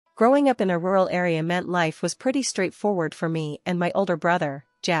Growing up in a rural area meant life was pretty straightforward for me and my older brother,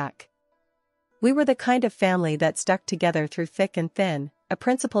 Jack. We were the kind of family that stuck together through thick and thin, a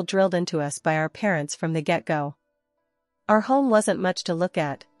principle drilled into us by our parents from the get-go. Our home wasn't much to look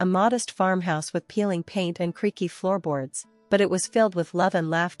at, a modest farmhouse with peeling paint and creaky floorboards, but it was filled with love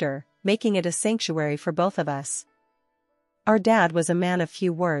and laughter, making it a sanctuary for both of us. Our dad was a man of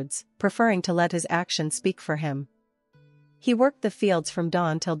few words, preferring to let his actions speak for him. He worked the fields from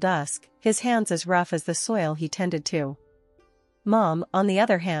dawn till dusk, his hands as rough as the soil he tended to. Mom, on the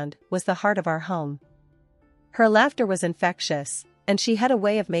other hand, was the heart of our home. Her laughter was infectious, and she had a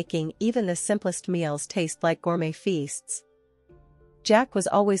way of making even the simplest meals taste like gourmet feasts. Jack was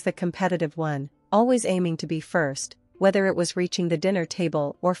always the competitive one, always aiming to be first, whether it was reaching the dinner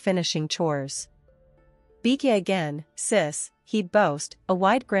table or finishing chores. "Beat ya again, sis," he'd boast, a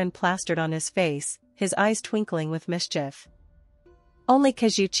wide grin plastered on his face, his eyes twinkling with mischief. "Only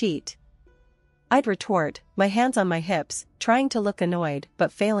 'cause you cheat," I'd retort, my hands on my hips, trying to look annoyed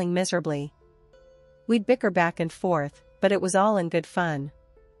but failing miserably. We'd bicker back and forth, but it was all in good fun.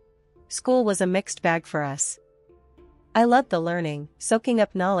 School was a mixed bag for us. I loved the learning, soaking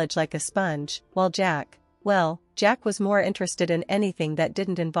up knowledge like a sponge, while Jack was more interested in anything that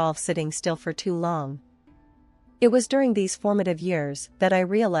didn't involve sitting still for too long. It was during these formative years that I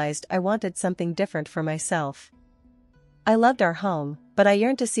realized I wanted something different for myself. I loved our home, but I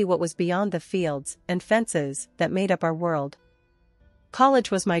yearned to see what was beyond the fields and fences that made up our world. College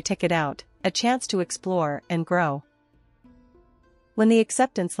was my ticket out, a chance to explore and grow. When the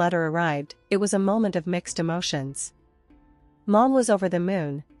acceptance letter arrived, it was a moment of mixed emotions. Mom was over the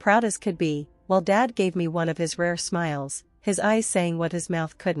moon, proud as could be, while Dad gave me one of his rare smiles, his eyes saying what his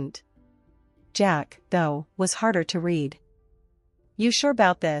mouth couldn't. Jack, though, was harder to read. "You sure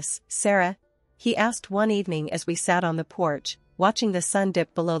about this, Sarah?" he asked one evening as we sat on the porch, watching the sun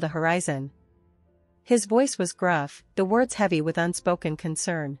dip below the horizon. His voice was gruff, the words heavy with unspoken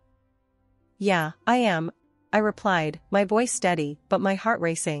concern. "Yeah, I am," I replied, my voice steady but my heart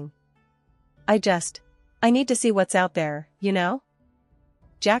racing. I need to see what's out there, you know?"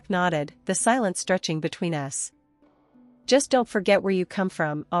 Jack nodded, the silence stretching between us. "Just don't forget where you come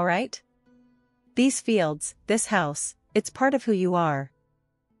from, all right? These fields, this house, it's part of who you are."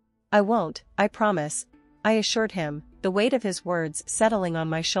 "I won't, I promise," I assured him, the weight of his words settling on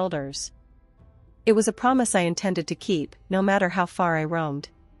my shoulders. It was a promise I intended to keep, no matter how far I roamed.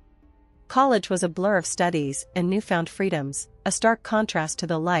 College was a blur of studies and newfound freedoms, a stark contrast to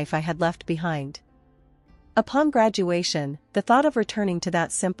the life I had left behind. Upon graduation, the thought of returning to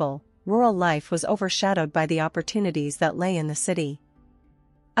that simple, rural life was overshadowed by the opportunities that lay in the city.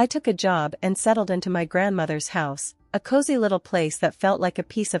 I took a job and settled into my grandmother's house, a cozy little place that felt like a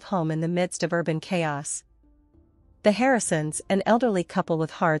piece of home in the midst of urban chaos. The Harrisons, an elderly couple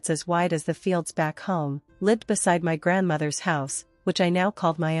with hearts as wide as the fields back home, lived beside my grandmother's house, which I now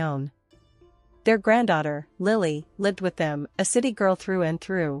called my own. Their granddaughter, Lily, lived with them, a city girl through and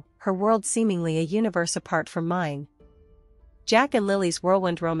through, her world seemingly a universe apart from mine. Jack and Lily's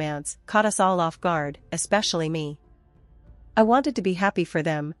whirlwind romance caught us all off guard, especially me. I wanted to be happy for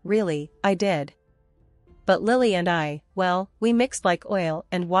them, really, I did. But Lily and I, we mixed like oil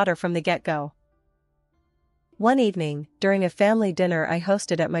and water from the get-go. One evening, during a family dinner I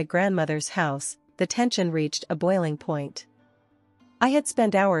hosted at my grandmother's house, the tension reached a boiling point. I had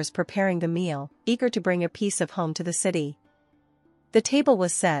spent hours preparing the meal, eager to bring a piece of home to the city. The table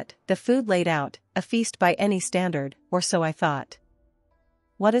was set, the food laid out, a feast by any standard, or so I thought.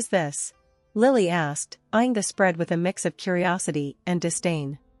 "What is this?" Lily asked, eyeing the spread with a mix of curiosity and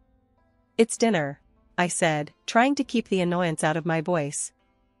disdain. "It's dinner," I said, trying to keep the annoyance out of my voice.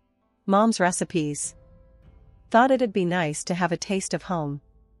 "Mom's recipes. Thought it'd be nice to have a taste of home."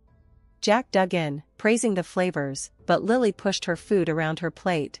 Jack dug in, praising the flavors, but Lily pushed her food around her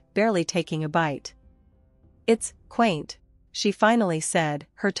plate, barely taking a bite. "It's quaint," she finally said,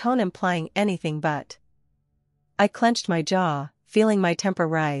 her tone implying anything but. I clenched my jaw, feeling my temper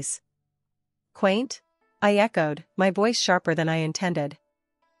rise. "Quaint?" I echoed, my voice sharper than I intended.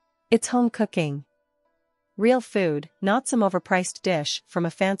 "It's home cooking. Real food, not some overpriced dish from a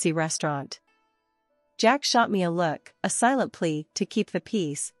fancy restaurant." Jack shot me a look, a silent plea to keep the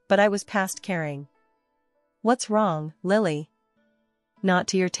peace, but I was past caring. "What's wrong, Lily? Not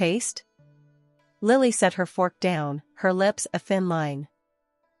to your taste?" Lily set her fork down, her lips a thin line.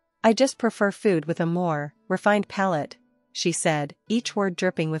 "I just prefer food with a more refined palate," she said, each word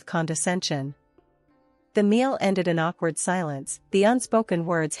dripping with condescension. The meal ended in awkward silence, the unspoken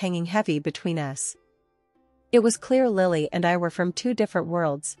words hanging heavy between us. It was clear Lily and I were from two different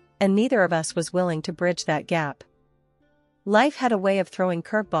worlds, and neither of us was willing to bridge that gap. Life had a way of throwing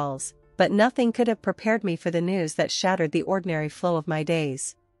curveballs, but nothing could have prepared me for the news that shattered the ordinary flow of my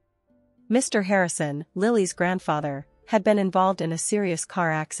days. Mr. Harrison, Lily's grandfather, had been involved in a serious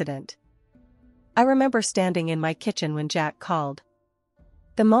car accident. I remember standing in my kitchen when Jack called.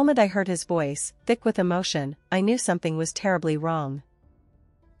 The moment I heard his voice, thick with emotion, I knew something was terribly wrong.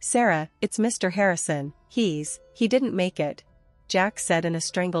 "Sarah, it's Mr. Harrison, he didn't make it," Jack said in a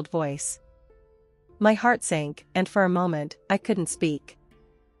strangled voice. My heart sank, and for a moment, I couldn't speak.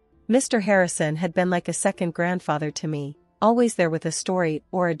 Mr. Harrison had been like a second grandfather to me, always there with a story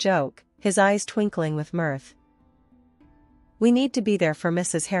or a joke, his eyes twinkling with mirth. "We need to be there for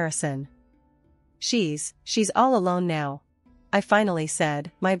Mrs. Harrison. She's all alone now," I finally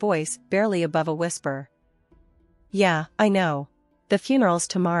said, my voice barely above a whisper. "Yeah, I know. The funeral's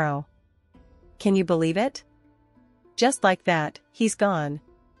tomorrow. Can you believe it?" "Just like that, he's gone,"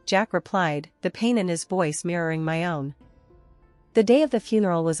 Jack replied, the pain in his voice mirroring my own. The day of the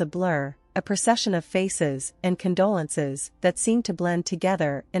funeral was a blur, a procession of faces and condolences that seemed to blend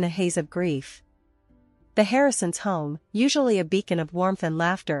together in a haze of grief. The Harrisons' home, usually a beacon of warmth and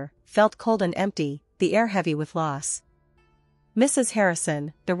laughter, felt cold and empty, the air heavy with loss. Mrs.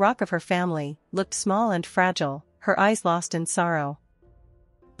 Harrison, the rock of her family, looked small and fragile, her eyes lost in sorrow.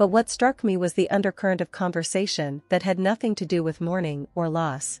 But what struck me was the undercurrent of conversation that had nothing to do with mourning or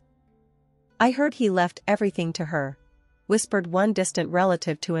loss. "I heard he left everything to her," whispered one distant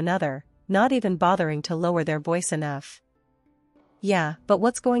relative to another, not even bothering to lower their voice enough. "Yeah, but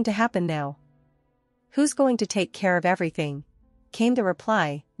what's going to happen now? Who's going to take care of everything?" came the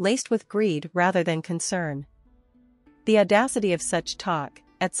reply, laced with greed rather than concern. The audacity of such talk,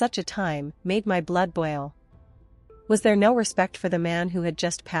 at such a time, made my blood boil. Was there no respect for the man who had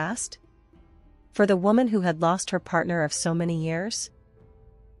just passed? For the woman who had lost her partner of so many years?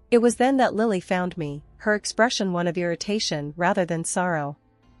 It was then that Lily found me, her expression one of irritation rather than sorrow.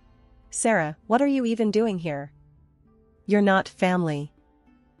 "Sarah, what are you even doing here? You're not family.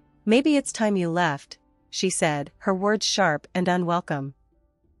 Maybe it's time you left," she said, her words sharp and unwelcome.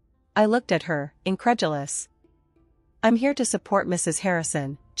 I looked at her, incredulous. "I'm here to support Mrs.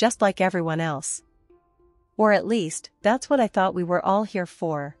 Harrison, just like everyone else. Or at least, that's what I thought we were all here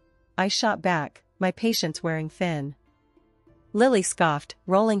for," I shot back, my patience wearing thin. Lily scoffed,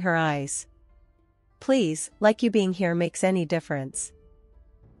 rolling her eyes. "Please, like you being here makes any difference.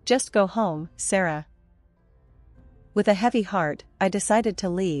 Just go home, Sarah." With a heavy heart, I decided to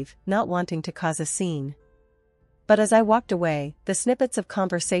leave, not wanting to cause a scene. But as I walked away, the snippets of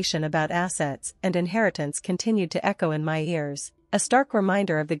conversation about assets and inheritance continued to echo in my ears, a stark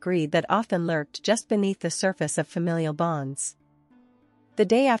reminder of the greed that often lurked just beneath the surface of familial bonds. The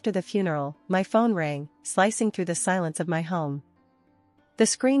day after the funeral, my phone rang, slicing through the silence of my home. The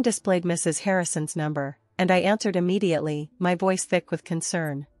screen displayed Mrs. Harrison's number, and I answered immediately, my voice thick with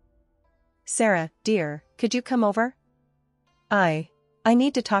concern. "Sarah, dear, could you come over? I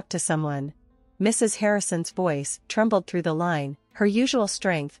need to talk to someone." Mrs. Harrison's voice trembled through the line, her usual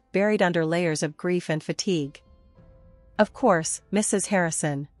strength buried under layers of grief and fatigue. "Of course, Mrs.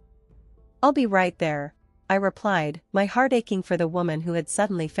 Harrison. I'll be right there," I replied, my heart aching for the woman who had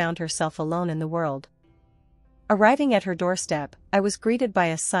suddenly found herself alone in the world. Arriving at her doorstep, I was greeted by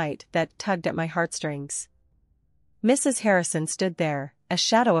a sight that tugged at my heartstrings. Mrs. Harrison stood there, a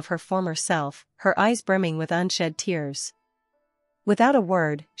shadow of her former self, her eyes brimming with unshed tears. Without a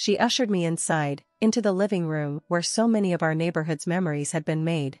word, she ushered me inside, into the living room where so many of our neighborhood's memories had been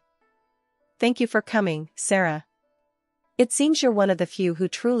made. "Thank you for coming, Sarah. It seems you're one of the few who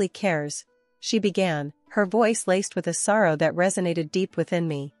truly cares," she began, her voice laced with a sorrow that resonated deep within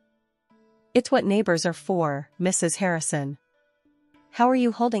me. "It's what neighbors are for, Mrs. Harrison. How are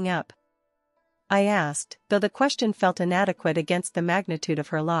you holding up?" I asked, though the question felt inadequate against the magnitude of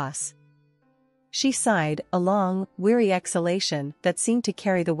her loss. She sighed, a long, weary exhalation that seemed to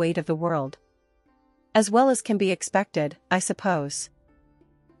carry the weight of the world. "As well as can be expected, I suppose.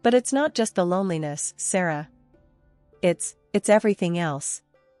 But it's not just the loneliness, Sarah. It's everything else.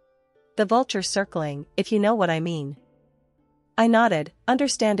 The vulture circling, if you know what I mean." I nodded,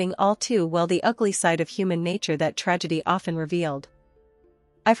 understanding all too well the ugly side of human nature that tragedy often revealed.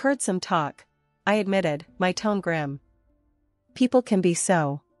 "I've heard some talk," I admitted, my tone grim. "People can be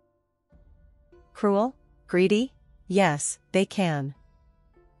so cruel, greedy? Yes, they can.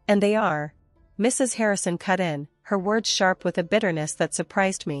 And they are," Mrs. Harrison cut in, her words sharp with a bitterness that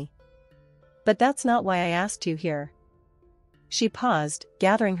surprised me. "But that's not why I asked you here." She paused,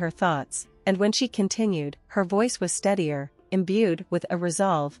 gathering her thoughts, and when she continued, her voice was steadier, imbued with a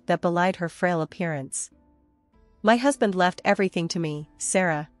resolve that belied her frail appearance. "My husband left everything to me,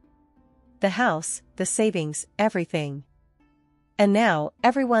 Sarah. The house, the savings, everything. And now,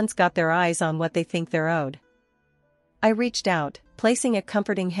 everyone's got their eyes on what they think they're owed. I reached out, placing a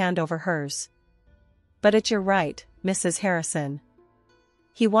comforting hand over hers. But you're right, Mrs. Harrison.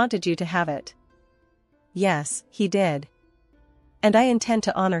 He wanted you to have it. Yes, he did. And I intend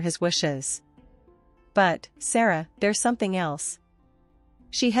to honor his wishes. But, Sarah, there's something else.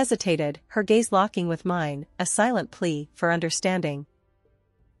 She hesitated, her gaze locking with mine, a silent plea for understanding.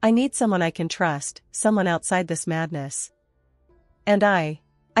 I need someone I can trust, someone outside this madness. And I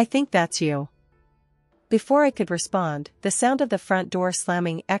think that's you. Before I could respond, the sound of the front door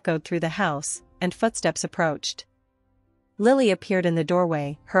slamming echoed through the house, and footsteps approached. Lily appeared in the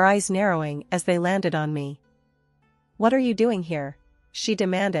doorway, her eyes narrowing as they landed on me. "What are you doing here?" she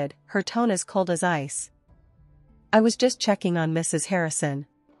demanded, her tone as cold as ice. "I was just checking on Mrs. Harrison,"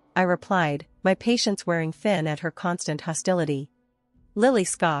 I replied, my patience wearing thin at her constant hostility. Lily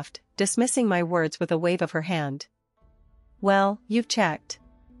scoffed, dismissing my words with a wave of her hand. "Well, you've checked.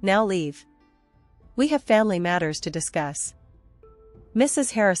 Now leave. We have family matters to discuss."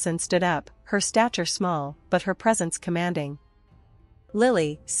 Mrs. Harrison stood up, her stature small, but her presence commanding.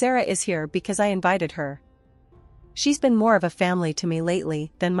 "Lily, Sarah is here because I invited her. She's been more of a family to me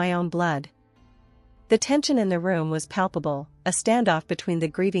lately than my own blood." The tension in the room was palpable, a standoff between the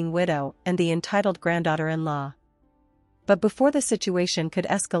grieving widow and the entitled granddaughter-in-law. But before the situation could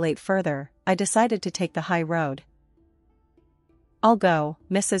escalate further, I decided to take the high road. "I'll go,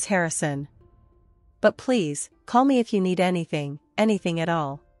 Mrs. Harrison. But please, call me if you need anything at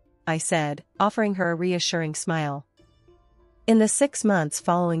all," I said, offering her a reassuring smile. In the 6 months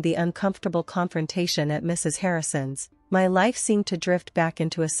following the uncomfortable confrontation at Mrs. Harrison's, my life seemed to drift back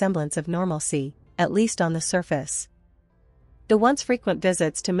into a semblance of normalcy, at least on the surface. The once frequent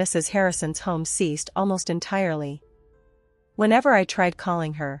visits to Mrs. Harrison's home ceased almost entirely. Whenever I tried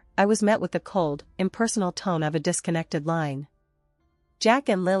calling her, I was met with the cold, impersonal tone of a disconnected line. Jack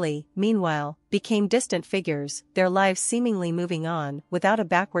and Lily, meanwhile, became distant figures, their lives seemingly moving on without a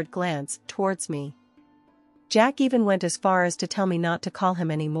backward glance towards me. Jack even went as far as to tell me not to call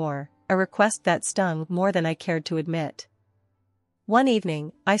him anymore, a request that stung more than I cared to admit. One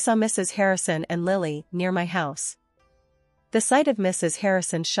evening, I saw Mrs. Harrison and Lily near my house. The sight of Mrs.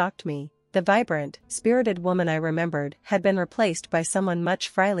 Harrison shocked me. The vibrant, spirited woman I remembered had been replaced by someone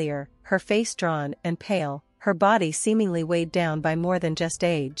much frilier, her face drawn and pale, her body seemingly weighed down by more than just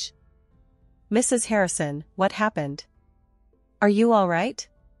age. "Mrs. Harrison, what happened? Are you all right?"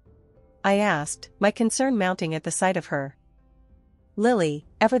 I asked, my concern mounting at the sight of her. Lily,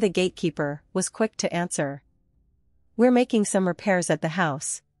 ever the gatekeeper, was quick to answer. "We're making some repairs at the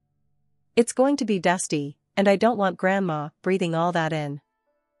house. It's going to be dusty, and I don't want Grandma breathing all that in.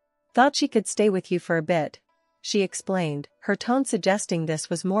 Thought she could stay with you for a bit," she explained, her tone suggesting this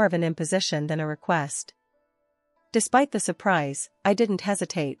was more of an imposition than a request. Despite the surprise, I didn't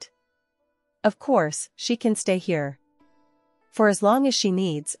hesitate. "Of course, she can stay here. For as long as she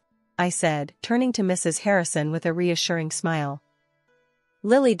needs," I said, turning to Mrs. Harrison with a reassuring smile.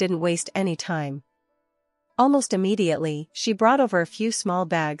 Lily didn't waste any time. Almost immediately, she brought over a few small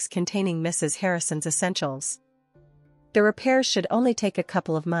bags containing Mrs. Harrison's essentials. "The repairs should only take a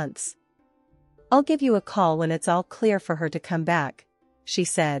couple of months. I'll give you a call when it's all clear for her to come back," she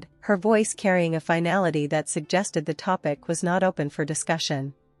said, her voice carrying a finality that suggested the topic was not open for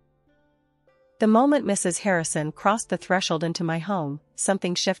discussion. The moment Mrs. Harrison crossed the threshold into my home,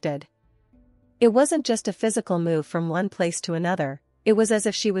 something shifted. It wasn't just a physical move from one place to another, it was as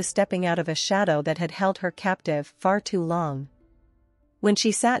if she was stepping out of a shadow that had held her captive far too long. When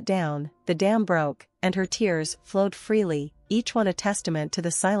she sat down, the dam broke, and her tears flowed freely, each one a testament to the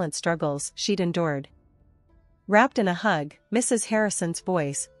silent struggles she'd endured. Wrapped in a hug, Mrs. Harrison's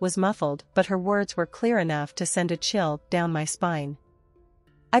voice was muffled, but her words were clear enough to send a chill down my spine.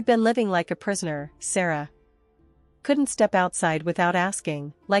 "I've been living like a prisoner, Sarah. Couldn't step outside without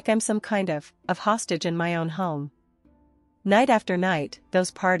asking, like I'm some kind of hostage in my own home. Night after night, those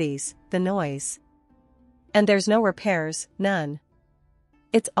parties, the noise. And there's no repairs, none.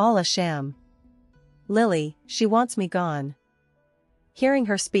 It's all a sham. Lily, she wants me gone." Hearing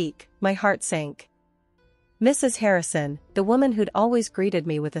her speak, my heart sank. Mrs. Harrison, the woman who'd always greeted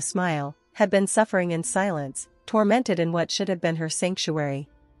me with a smile, had been suffering in silence, tormented in what should have been her sanctuary.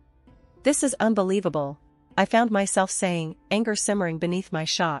 "This is unbelievable," I found myself saying, anger simmering beneath my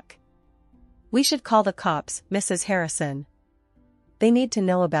shock. "We should call the cops, Mrs. Harrison. They need to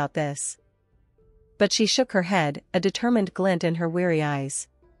know about this." But she shook her head, a determined glint in her weary eyes.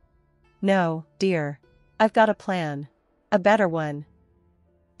 "No, dear. I've got a plan. A better one.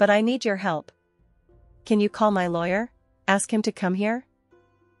 But I need your help. Can you call my lawyer? Ask him to come here?"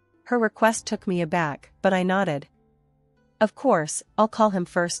 Her request took me aback, but I nodded. Of course, I'll call him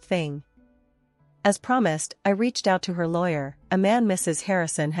first thing. As promised, I reached out to her lawyer, a man Mrs.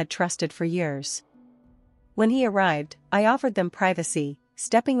 Harrison had trusted for years. When he arrived, I offered them privacy,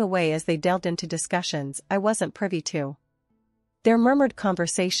 stepping away as they delved into discussions I wasn't privy to. Their murmured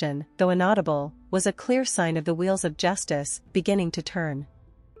conversation, though inaudible, was a clear sign of the wheels of justice beginning to turn.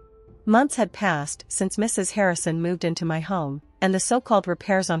 Months had passed since Mrs. Harrison moved into my home, and the so-called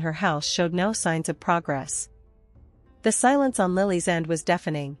repairs on her house showed no signs of progress. The silence on Lily's end was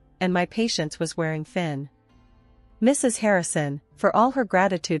deafening, and my patience was wearing thin. Mrs. Harrison, for all her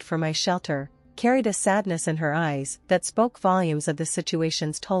gratitude for my shelter, carried a sadness in her eyes that spoke volumes of the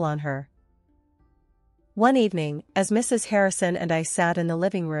situation's toll on her. One evening, as Mrs. Harrison and I sat in the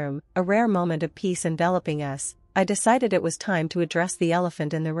living room, a rare moment of peace enveloping us, I decided it was time to address the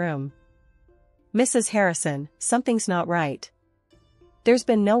elephant in the room. Mrs. Harrison, something's not right. There's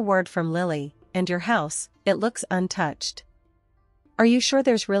been no word from Lily, and your house, it looks untouched. Are you sure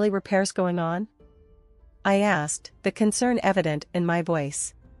there's really repairs going on? I asked, the concern evident in my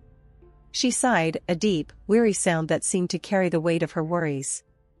voice. She sighed, a deep, weary sound that seemed to carry the weight of her worries.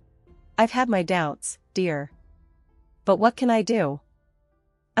 I've had my doubts, dear. But what can I do?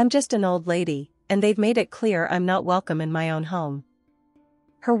 I'm just an old lady, and they've made it clear I'm not welcome in my own home.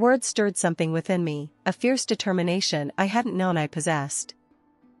 Her words stirred something within me, a fierce determination I hadn't known I possessed.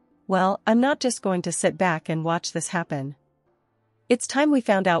 Well, I'm not just going to sit back and watch this happen. It's time we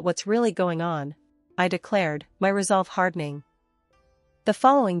found out what's really going on, I declared, my resolve hardening. The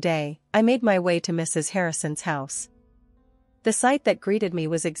following day, I made my way to Mrs. Harrison's house. The sight that greeted me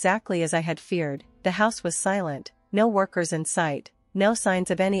was exactly as I had feared. The house was silent, no workers in sight, no signs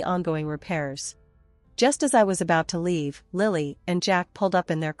of any ongoing repairs. Just as I was about to leave, Lily and Jack pulled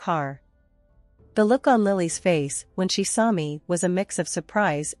up in their car. The look on Lily's face when she saw me was a mix of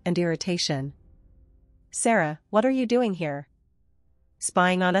surprise and irritation. Sarah, what are you doing here?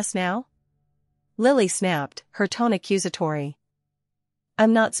 Spying on us now? Lily snapped, her tone accusatory.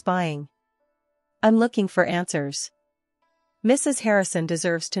 I'm not spying. I'm looking for answers. Mrs. Harrison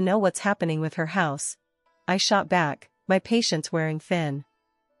deserves to know what's happening with her house. I shot back, my patience wearing thin.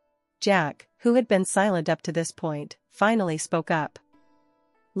 Jack, who had been silent up to this point, finally spoke up.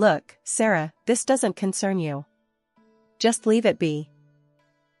 Look, Sarah, this doesn't concern you. Just leave it be.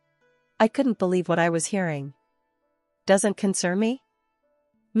 I couldn't believe what I was hearing. Doesn't concern me?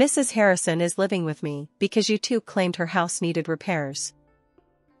 Mrs. Harrison is living with me because you two claimed her house needed repairs.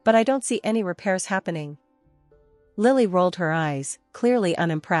 But I don't see any repairs happening. Lily rolled her eyes, clearly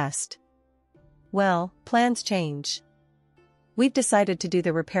unimpressed. Well, plans change. We've decided to do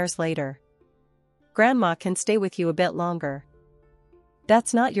the repairs later. Grandma can stay with you a bit longer.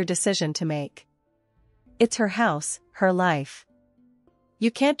 That's not your decision to make. It's her house, her life.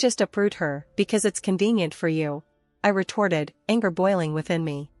 You can't just uproot her because it's convenient for you, I retorted, anger boiling within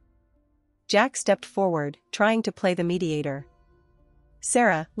me. Jack stepped forward, trying to play the mediator.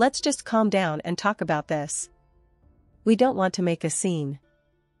 Sarah, let's just calm down and talk about this. We don't want to make a scene.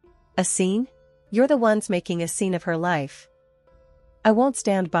 A scene? You're the ones making a scene of her life. I won't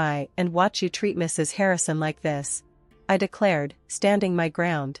stand by and watch you treat Mrs. Harrison like this, I declared, standing my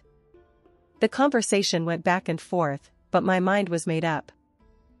ground. The conversation went back and forth, but my mind was made up.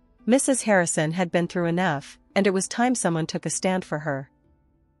 Mrs. Harrison had been through enough, and it was time someone took a stand for her.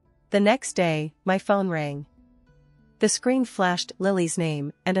 The next day, my phone rang. The screen flashed Lily's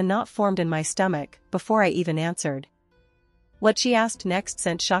name, and a knot formed in my stomach before I even answered. What she asked next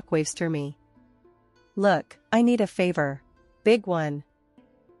sent shockwaves through me. Look, I need a favor. Big one.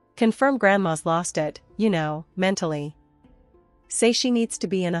 Confirm Grandma's lost it, mentally. Say she needs to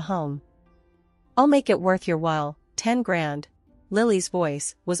be in a home. I'll make it worth your while, 10 grand. Lily's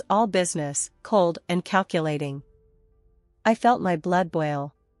voice was all business, cold and calculating. I felt my blood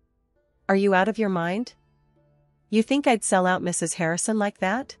boil. Are you out of your mind? You think I'd sell out Mrs. Harrison like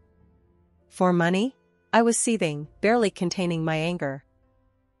that? For money? I was seething, barely containing my anger.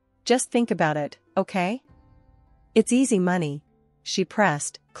 Just think about it, okay? It's easy money, she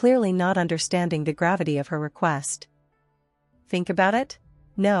pressed, clearly not understanding the gravity of her request. Think about it?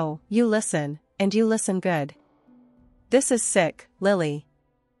 No, you listen, and you listen good. This is sick, Lily.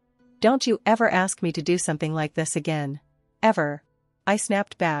 Don't you ever ask me to do something like this again. Ever. I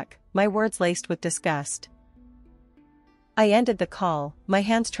snapped back, my words laced with disgust. I ended the call, my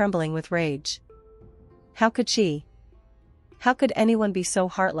hands trembling with rage. How could she? How could anyone be so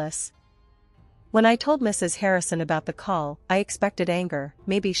heartless? When I told Mrs. Harrison about the call, I expected anger,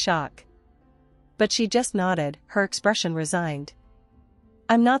 maybe shock. But she just nodded, her expression resigned.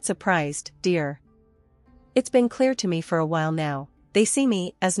 I'm not surprised, dear. It's been clear to me for a while now, they see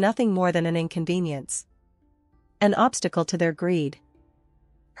me as nothing more than an inconvenience. an obstacle to their greed.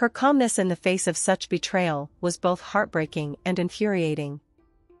 Her calmness in the face of such betrayal was both heartbreaking and infuriating.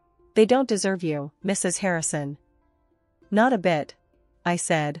 "They don't deserve you, Mrs. Harrison." "Not a bit," I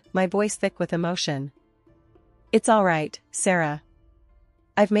said, my voice thick with emotion. "It's all right, Sarah.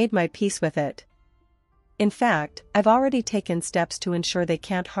 I've made my peace with it. In fact, I've already taken steps to ensure they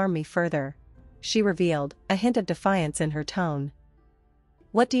can't harm me further," she revealed, a hint of defiance in her tone.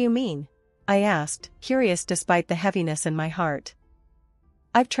 "What do you mean?" I asked, curious despite the heaviness in my heart.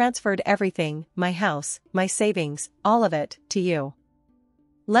 "I've transferred everything, my house, my savings, all of it, to you.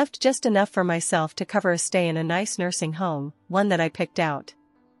 Left just enough for myself to cover a stay in a nice nursing home, one that I picked out.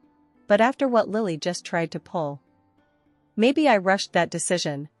 But after what Lily just tried to pull. Maybe I rushed that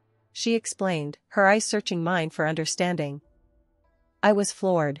decision," she explained, her eyes searching mine for understanding. I was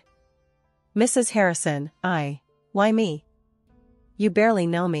floored. "Mrs. Harrison, why me? You barely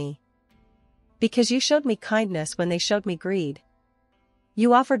know me." "Because you showed me kindness when they showed me greed.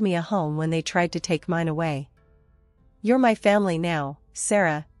 You offered me a home when they tried to take mine away. You're my family now,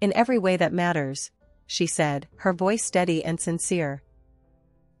 Sarah, in every way that matters," she said, her voice steady and sincere.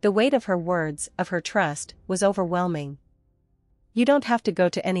 The weight of her words, of her trust, was overwhelming. "You don't have to go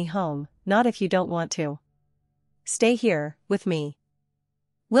to any home, not if you don't want to. Stay here, with me.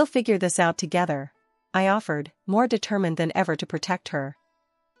 We'll figure this out together," I offered, more determined than ever to protect her.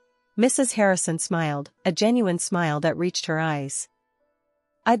 Mrs. Harrison smiled, a genuine smile that reached her eyes.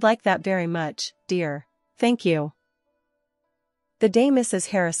 "I'd like that very much, dear. Thank you." The day Mrs.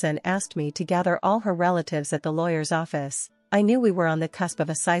 Harrison asked me to gather all her relatives at the lawyer's office, I knew we were on the cusp of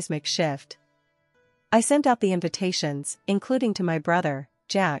a seismic shift. I sent out the invitations, including to my brother,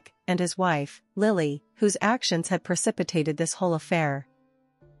 Jack, and his wife, Lily, whose actions had precipitated this whole affair.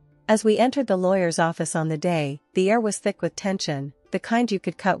 As we entered the lawyer's office on the day, the air was thick with tension, the kind you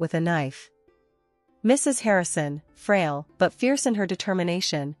could cut with a knife. Mrs. Harrison, frail but fierce in her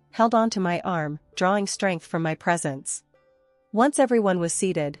determination, held on to my arm, drawing strength from my presence. Once everyone was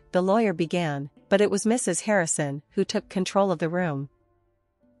seated, the lawyer began, but it was Mrs. Harrison who took control of the room.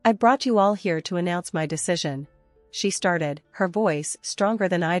 "I brought you all here to announce my decision," she started, her voice stronger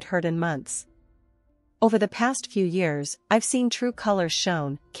than I'd heard in months. "Over the past few years, I've seen true colors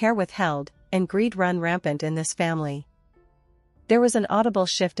shown, care withheld, and greed run rampant in this family." There was an audible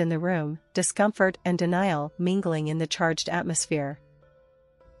shift in the room, discomfort and denial mingling in the charged atmosphere.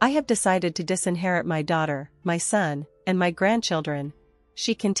 "I have decided to disinherit my daughter, my son, and my grandchildren,"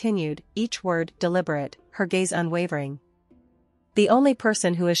 she continued, each word deliberate, her gaze unwavering. "The only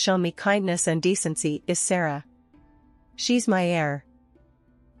person who has shown me kindness and decency is Sarah. She's my heir."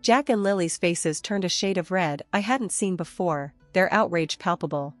 Jack and Lily's faces turned a shade of red I hadn't seen before, their outrage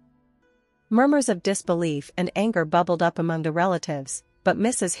palpable. Murmurs of disbelief and anger bubbled up among the relatives, but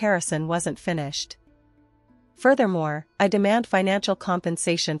Mrs. Harrison wasn't finished. "Furthermore, I demand financial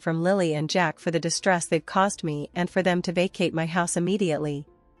compensation from Lily and Jack for the distress they've caused me and for them to vacate my house immediately,"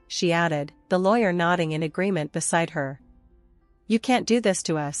 she added, the lawyer nodding in agreement beside her. "You can't do this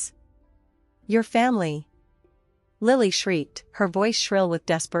to us. Your family." Lily shrieked, her voice shrill with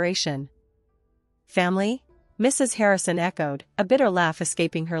desperation. "Family?" Mrs. Harrison echoed, a bitter laugh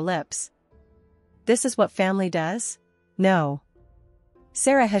escaping her lips. "This is what family does? No.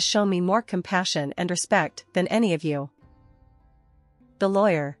 Sarah has shown me more compassion and respect than any of you." The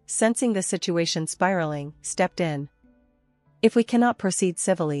lawyer, sensing the situation spiraling, stepped in. "If we cannot proceed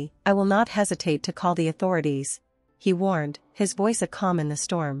civilly, I will not hesitate to call the authorities," he warned, his voice a calm in the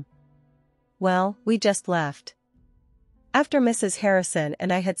storm. Well, we just left. After Mrs. Harrison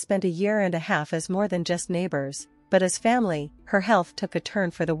and I had spent a year and a half as more than just neighbors, but as family, her health took a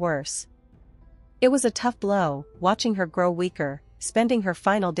turn for the worse. It was a tough blow, watching her grow weaker, spending her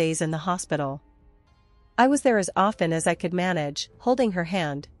final days in the hospital. I was there as often as I could manage, holding her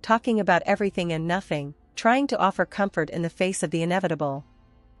hand, talking about everything and nothing, trying to offer comfort in the face of the inevitable.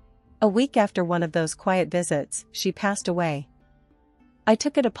 A week after one of those quiet visits, she passed away. I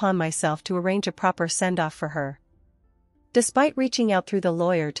took it upon myself to arrange a proper send-off for her. Despite reaching out through the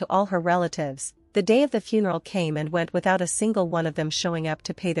lawyer to all her relatives, the day of the funeral came and went without a single one of them showing up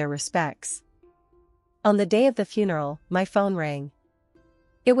to pay their respects. On the day of the funeral, my phone rang.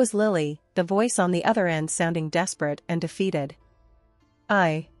 It was Lily, the voice on the other end sounding desperate and defeated.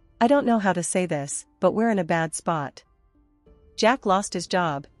 I don't know how to say this, but we're in a bad spot. Jack lost his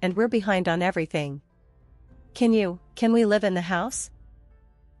job, and we're behind on everything. Can we live in the house?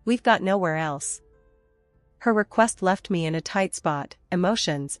 We've got nowhere else." Her request left me in a tight spot,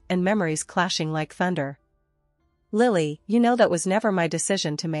 emotions and memories clashing like thunder. "Lily, you know that was never my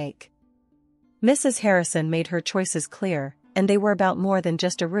decision to make." Mrs. Harrison made her choices clear, and they were about more than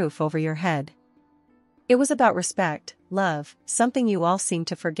just a roof over your head. It was about respect, love, something you all seem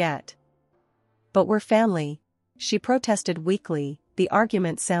to forget. But we're family, she protested weakly, the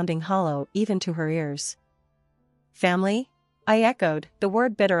argument sounding hollow even to her ears. Family? I echoed, the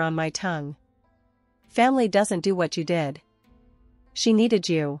word bitter on my tongue. Family doesn't do what you did. She needed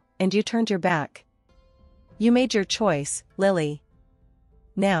you, and you turned your back. You made your choice, Lily.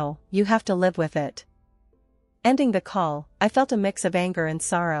 Now, you have to live with it. Ending the call, I felt a mix of anger and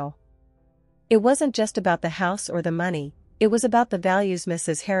sorrow. It wasn't just about the house or the money, it was about the values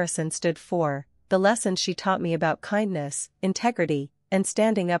Mrs. Harrison stood for, the lessons she taught me about kindness, integrity, and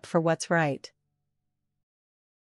standing up for what's right.